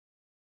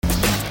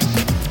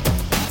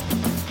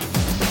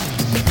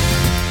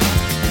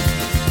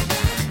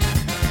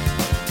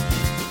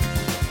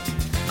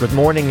Good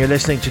morning, you're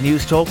listening to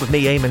News Talk with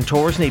me, Eamon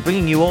Torsney,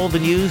 bringing you all the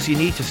news you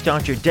need to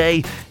start your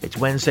day. It's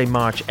Wednesday,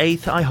 March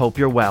 8th. I hope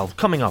you're well.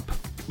 Coming up.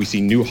 We see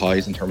new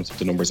highs in terms of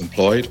the numbers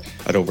employed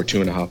at over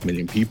 2.5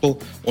 million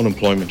people.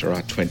 Unemployment are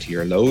at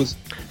 20-year lows.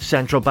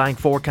 Central Bank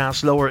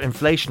forecasts lower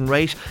inflation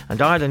rate,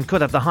 and Ireland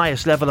could have the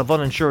highest level of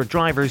uninsured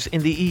drivers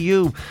in the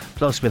EU.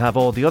 Plus, we'll have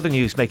all the other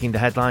news making the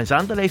headlines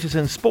and the latest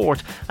in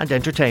sport and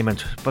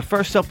entertainment. But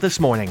first up this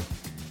morning.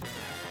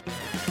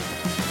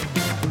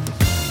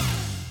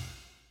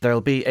 There'll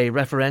be a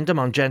referendum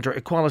on gender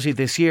equality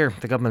this year.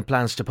 The government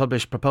plans to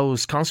publish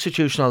proposed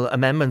constitutional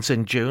amendments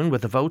in June,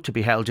 with a vote to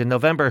be held in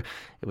November.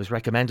 It was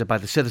recommended by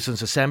the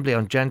Citizens' Assembly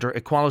on Gender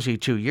Equality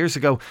 2 years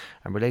ago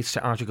and relates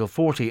to Article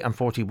 40 and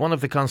 41 of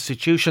the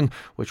Constitution,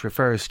 which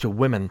refers to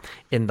women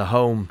in the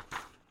home.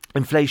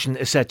 Inflation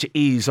is set to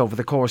ease over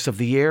the course of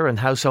the year and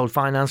household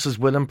finances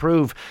will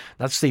improve.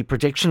 That's the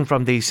prediction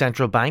from the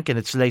Central Bank in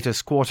its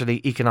latest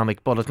quarterly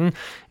economic bulletin.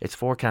 It's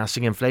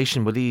forecasting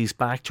inflation will ease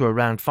back to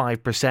around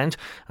 5%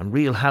 and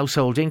real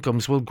household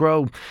incomes will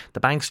grow. The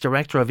bank's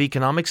Director of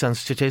Economics and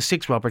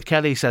Statistics, Robert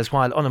Kelly, says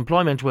while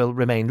unemployment will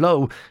remain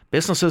low,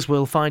 businesses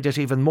will find it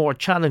even more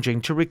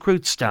challenging to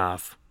recruit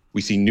staff.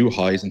 We see new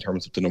highs in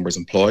terms of the numbers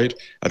employed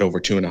at over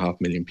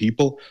 2.5 million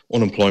people.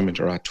 Unemployment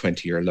are at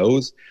 20-year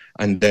lows.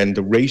 And then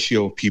the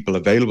ratio of people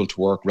available to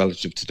work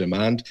relative to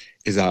demand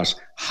is at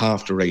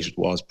half the rate it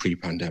was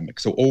pre-pandemic.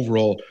 So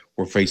overall,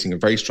 we're facing a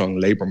very strong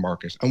labour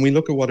market. And we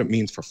look at what it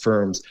means for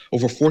firms.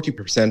 Over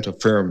 40%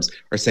 of firms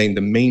are saying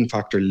the main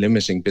factor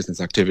limiting business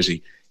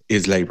activity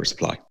is labour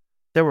supply.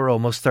 There were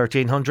almost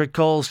 1,300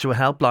 calls to a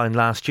helpline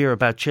last year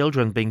about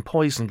children being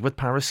poisoned with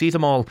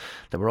paracetamol.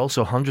 There were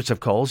also hundreds of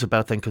calls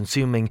about them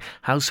consuming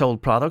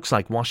household products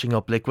like washing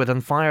up liquid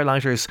and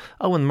firelighters.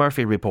 Owen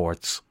Murphy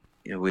reports.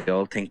 You know, we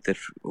all think that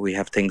we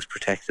have things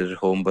protected at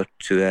home, but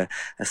to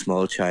a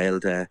small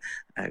child, a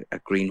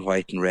green,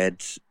 white and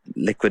red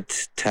liquid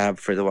tab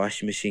for the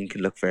washing machine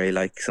can look very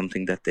like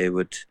something that they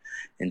would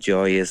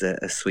enjoy as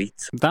a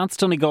sweet. That's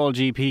Donegal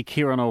GP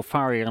Kieran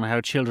O'Farrier on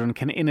how children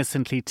can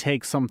innocently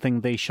take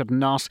something they should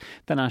not.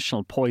 The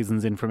National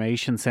Poisons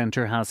Information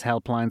Centre has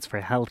helplines for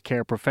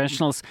healthcare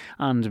professionals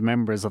and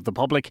members of the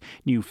public.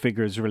 New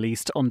figures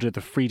released under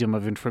the Freedom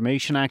of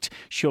Information Act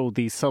show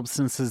the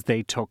substances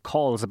they took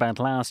calls about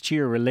last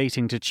year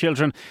relating to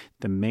children.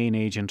 The main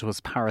agent was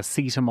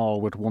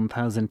paracetamol with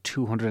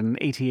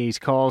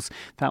 1,288 calls.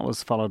 That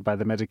was followed by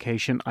the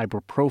medication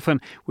ibuprofen,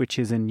 which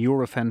is in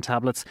Nurofen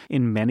tablets.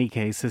 In many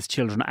cases,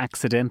 children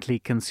accidentally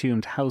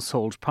consumed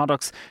household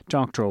products.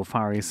 Dr.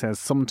 O'Farrier says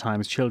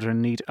sometimes children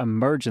need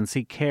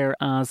emergency care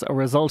as a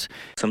result.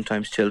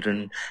 Sometimes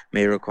children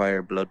may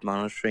require blood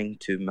monitoring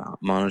to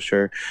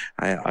monitor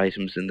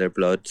items in their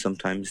blood.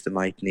 Sometimes they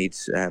might need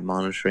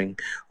monitoring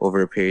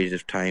over a period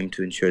of time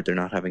to ensure they're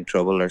not having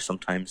trouble, or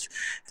sometimes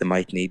they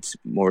might need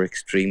more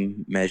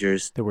extreme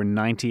measures. There were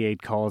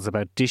 98 calls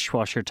about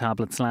dishwasher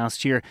tablets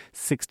last year,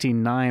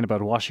 69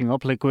 about washing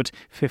up liquid,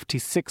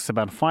 56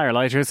 about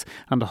firelighters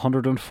and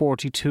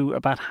 142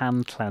 about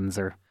hand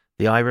cleanser.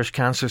 The Irish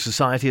Cancer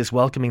Society is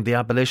welcoming the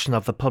abolition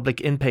of the public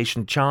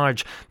inpatient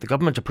charge. The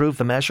government approved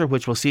the measure,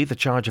 which will see the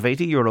charge of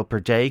 €80 per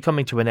day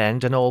coming to an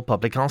end in all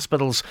public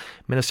hospitals.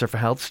 Minister for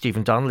Health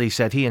Stephen Donnelly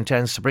said he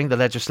intends to bring the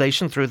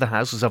legislation through the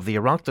Houses of the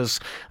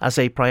Oireachtas as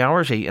a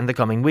priority in the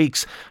coming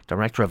weeks.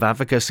 Director of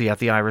Advocacy at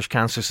the Irish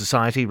Cancer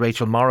Society,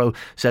 Rachel Morrow,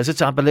 says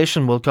its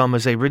abolition will come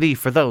as a relief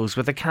for those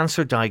with a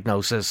cancer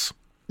diagnosis.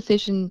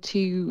 Decision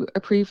to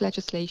approve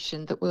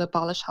legislation that will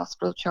abolish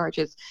hospital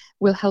charges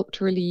will help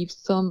to relieve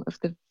some of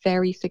the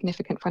very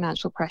significant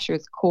financial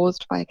pressures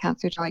caused by a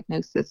cancer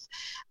diagnosis.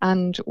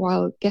 And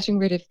while getting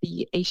rid of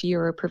the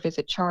 €80 per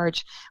visit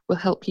charge will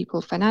help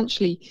people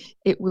financially,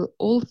 it will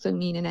also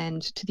mean an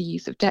end to the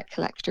use of debt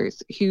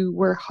collectors who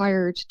were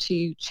hired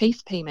to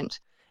chase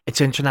payment. It's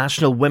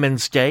International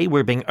Women's Day.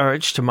 We're being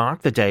urged to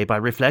mark the day by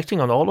reflecting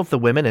on all of the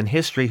women in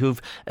history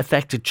who've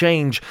effected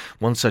change.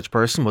 One such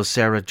person was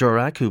Sarah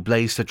Durack, who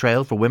blazed the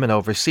trail for women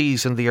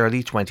overseas in the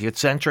early 20th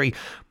century.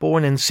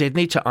 Born in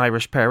Sydney to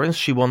Irish parents,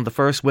 she won the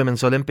first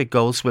women's Olympic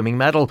gold swimming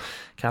medal.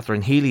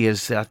 Catherine Healy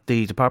is at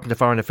the Department of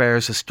Foreign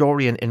Affairs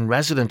historian in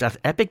resident at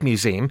Epic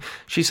Museum.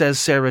 She says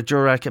Sarah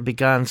Durack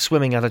began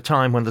swimming at a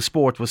time when the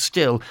sport was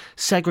still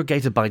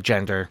segregated by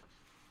gender.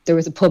 There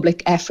was a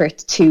public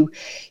effort to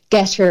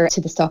get her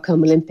to the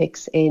Stockholm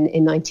Olympics in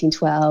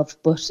 1912,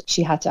 but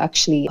she had to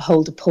actually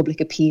hold a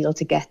public appeal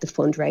to get the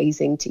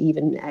fundraising to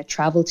even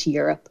travel to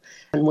Europe.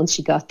 And once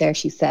she got there,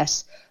 she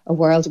set a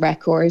world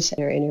record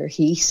in her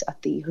heat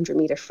at the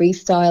 100-metre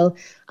freestyle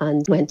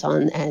and went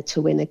on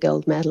to win a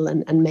gold medal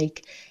and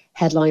make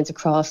headlines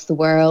across the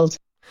world.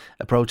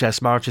 A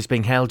protest march is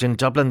being held in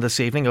Dublin this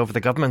evening over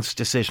the government's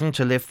decision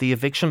to lift the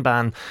eviction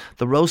ban.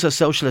 The Rosa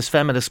Socialist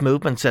Feminist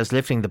Movement says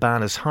lifting the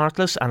ban is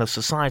heartless and a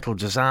societal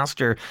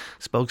disaster.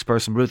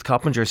 Spokesperson Ruth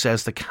Coppinger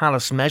says the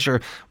callous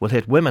measure will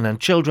hit women and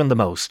children the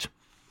most.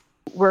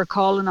 We're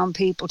calling on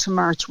people to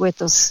march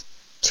with us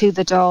to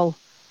the Dáil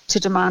to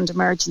demand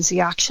emergency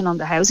action on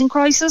the housing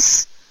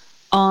crisis,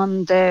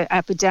 on the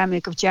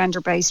epidemic of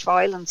gender-based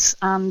violence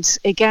and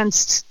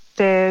against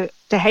the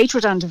the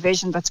hatred and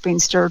division that's been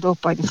stirred up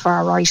by the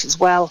far right as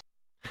well.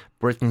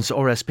 Britain's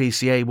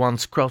RSPCA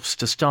wants Crufts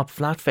to stop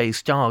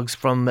flat-faced dogs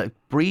from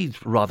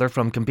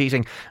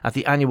competing at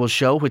the annual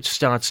show, which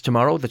starts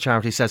tomorrow. The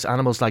charity says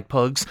animals like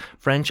pugs,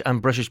 French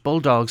and British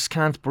bulldogs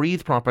can't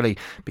breathe properly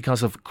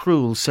because of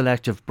cruel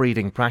selective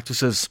breeding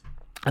practices.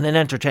 And in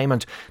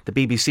entertainment, the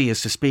BBC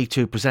is to speak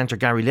to presenter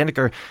Gary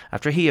Lineker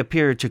after he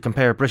appeared to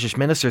compare British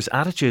ministers'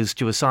 attitudes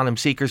to asylum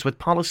seekers with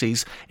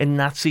policies in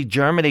Nazi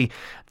Germany.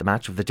 The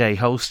Match of the Day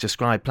host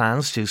described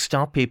plans to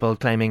stop people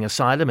claiming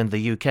asylum in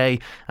the UK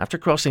after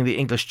crossing the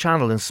English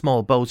Channel in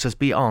small boats as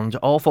beyond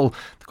awful.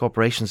 The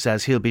corporation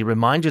says he'll be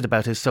reminded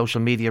about his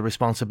social media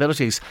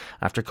responsibilities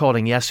after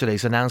calling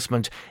yesterday's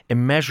announcement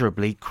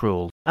immeasurably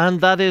cruel.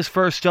 And that is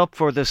First Up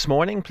for this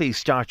morning. Please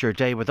start your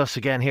day with us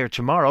again here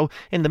tomorrow.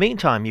 In the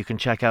meantime, you can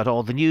check out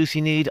all the news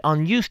you need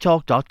on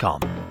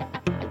newstalk.com.